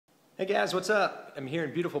Hey guys, what's up? I'm here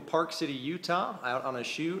in beautiful Park City, Utah, out on a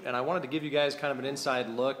shoot, and I wanted to give you guys kind of an inside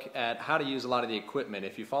look at how to use a lot of the equipment.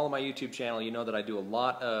 If you follow my YouTube channel, you know that I do a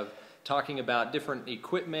lot of talking about different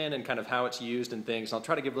equipment and kind of how it's used and things. I'll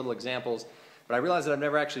try to give little examples, but I realized that I've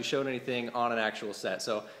never actually shown anything on an actual set.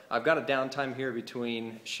 So I've got a downtime here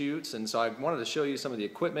between shoots, and so I wanted to show you some of the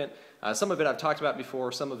equipment. Some of it I've talked about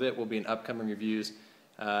before, some of it will be in upcoming reviews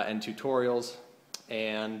and tutorials,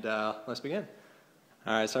 and let's begin.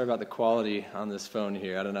 Alright, sorry about the quality on this phone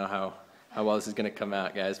here. I don't know how well this is going to come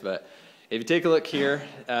out, guys, but if you take a look here,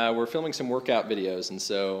 we're filming some workout videos, and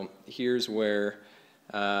so here's where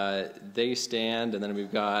they stand, and then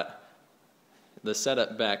we've got the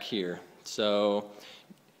setup back here. So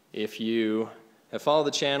if you have followed the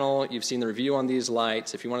channel, you've seen the review on these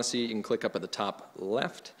lights. If you want to see, you can click up at the top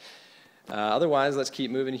left. Otherwise, let's keep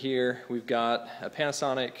moving here. We've got a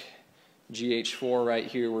Panasonic GH4 right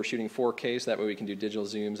here. We're shooting 4K, so that way we can do digital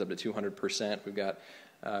zooms up to 200%. We've got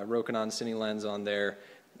Rokinon Cine lens on there.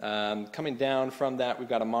 Coming down from that, we've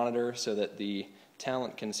got a monitor so that the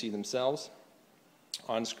talent can see themselves.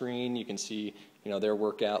 On screen, you can see their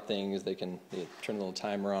workout things. They turn a little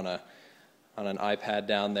timer on an iPad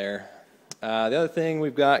down there. The other thing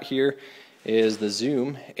we've got here is the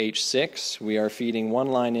Zoom H6. We are feeding one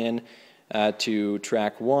line in to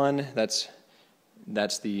track 1.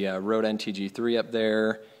 That's the Rode NTG3 up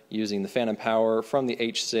there, using the phantom power from the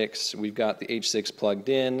H6. We've got the H6 plugged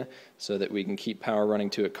in so that we can keep power running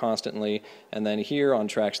to it constantly. And then here on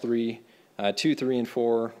tracks 2, 3, and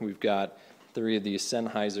 4, we've got 3 of these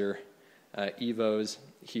Sennheiser Evos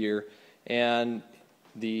here. And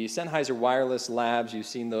the Sennheiser wireless labs, you've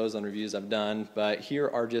seen those on reviews I've done, but here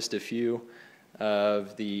are just a few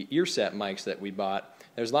of the earset mics that we bought.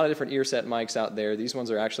 There's a lot of different earset mics out there. These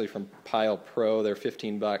ones are actually from Pyle Pro. They're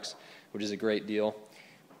 $15, which is a great deal.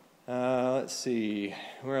 Let's see,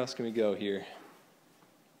 where else can we go here?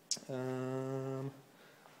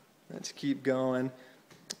 Let's keep going.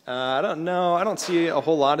 I don't know. I don't see a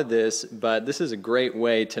whole lot of this, but this is a great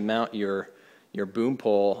way to mount your boom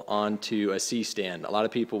pole onto a C-stand. A lot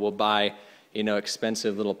of people will buy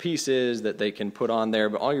expensive little pieces that they can put on there,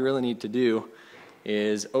 but all you really need to do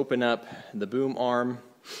is open up the boom arm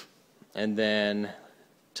and then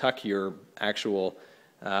tuck your actual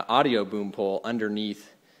audio boom pole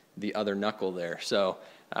underneath the other knuckle there. So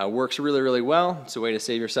works really, really well. It's a way to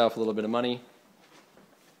save yourself a little bit of money.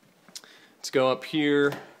 Let's go up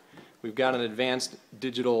here. We've got an advanced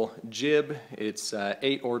digital jib. It's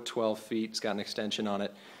 8 or 12 feet. It's got an extension on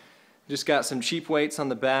it. Just got some cheap weights on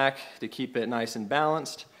the back to keep it nice and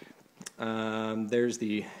balanced. There's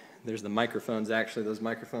the microphones. Actually, those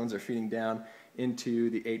microphones are feeding down into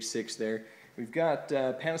the H6 there. We've got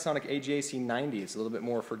Panasonic AGAC90. It's a little bit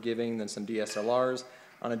more forgiving than some DSLRs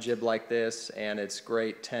on a jib like this, and it's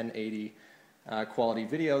great 1080 quality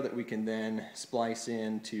video that we can then splice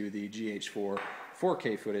into the GH4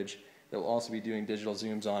 4K footage that we'll also be doing digital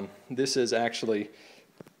zooms on. This is actually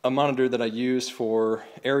a monitor that I use for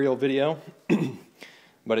aerial video,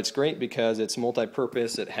 but it's great because it's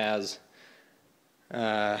multi-purpose. It has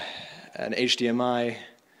an HDMI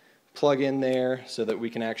plug in there so that we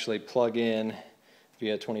can actually plug in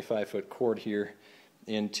via a 25-foot cord here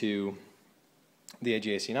into the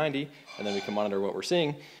AGAC90, and then we can monitor what we're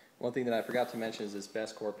seeing. One thing that I forgot to mention is this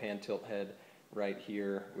Besscore pan tilt head right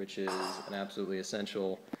here, which is an absolutely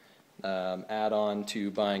essential add-on to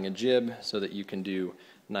buying a jib so that you can do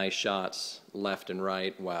nice shots left and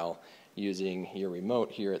right while using your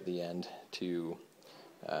remote here at the end to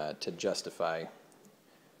justify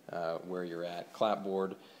where you're at.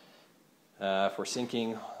 Clapboard for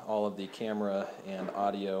syncing all of the camera and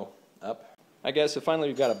audio up. I guess so finally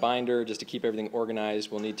we've got a binder just to keep everything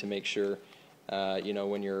organized. We'll need to make sure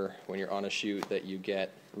when you're on a shoot that you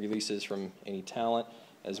get releases from any talent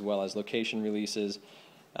as well as location releases.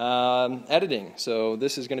 Editing. So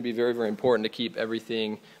this is going to be very, very important to keep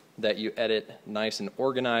everything that you edit nice and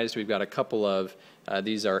organized. We've got a couple of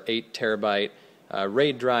these are 8 terabyte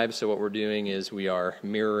RAID drives, so what we're doing is we are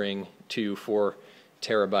mirroring 2 4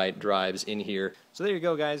 terabyte drives in here. So there you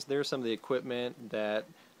go, guys. There's some of the equipment that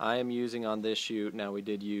I am using on this shoot. Now we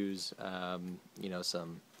did use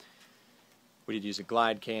we did use a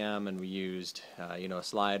glide cam, and we used a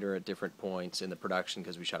slider at different points in the production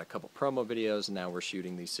because we shot a couple promo videos, and now we're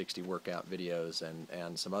shooting these 60 workout videos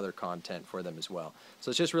and some other content for them as well. So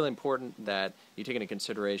it's just really important that you take into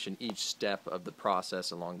consideration each step of the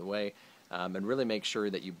process along the way, and really make sure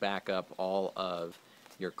that you back up all of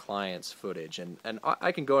your client's footage. And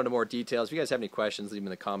I can go into more details. If you guys have any questions, leave them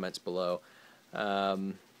in the comments below.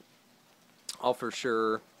 I'll for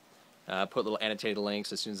sure put little annotated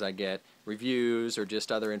links as soon as I get reviews or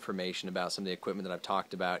just other information about some of the equipment that I've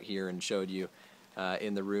talked about here and showed you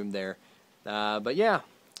in the room there. But yeah,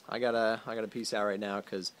 I gotta peace out right now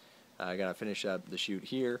because I gotta finish up the shoot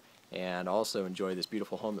here and also enjoy this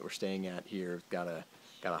beautiful home that we're staying at here. Got a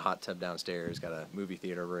hot tub downstairs, got a movie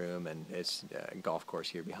theater room, and it's a golf course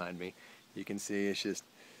here behind me. You can see it's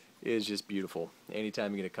just beautiful.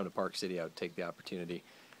 Anytime you're gonna come to Park City, I would take the opportunity.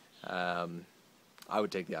 I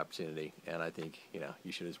would take the opportunity, and I think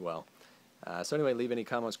you should as well. So anyway, leave any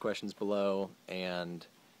comments, questions below, and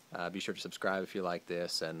be sure to subscribe if you like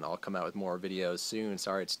this, and I'll come out with more videos soon.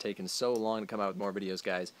 Sorry it's taken so long to come out with more videos,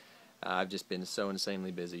 guys. I've just been so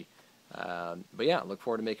insanely busy. But yeah, look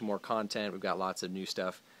forward to making more content. We've got lots of new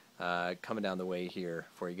stuff coming down the way here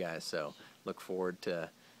for you guys, so look forward to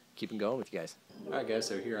keeping going with you guys. Alright guys,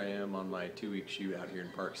 so here I am on my 2-week shoot out here in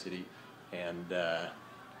Park City, and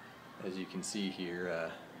as you can see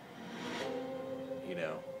here,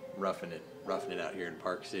 roughing it out here in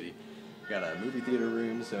Park City. Got a movie theater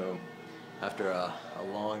room, so after a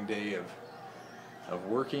long day of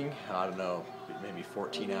working, I don't know, maybe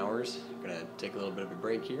 14 hours, I'm gonna take a little bit of a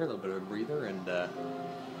break here, a little bit of a breather, and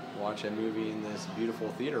watch a movie in this beautiful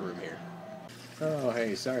theater room here. Oh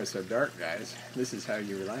hey, sorry it's so dark, guys. This is how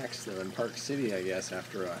you relax though in Park City, I guess,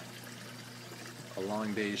 after a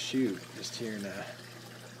long day's shoot. Just here in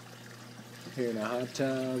a hot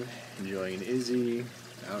tub, enjoying Izzy,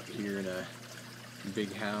 out here in a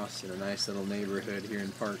big house in a nice little neighborhood here in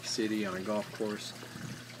Park City on a golf course.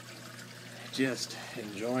 Just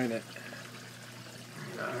enjoying it.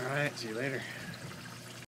 Alright, see you later.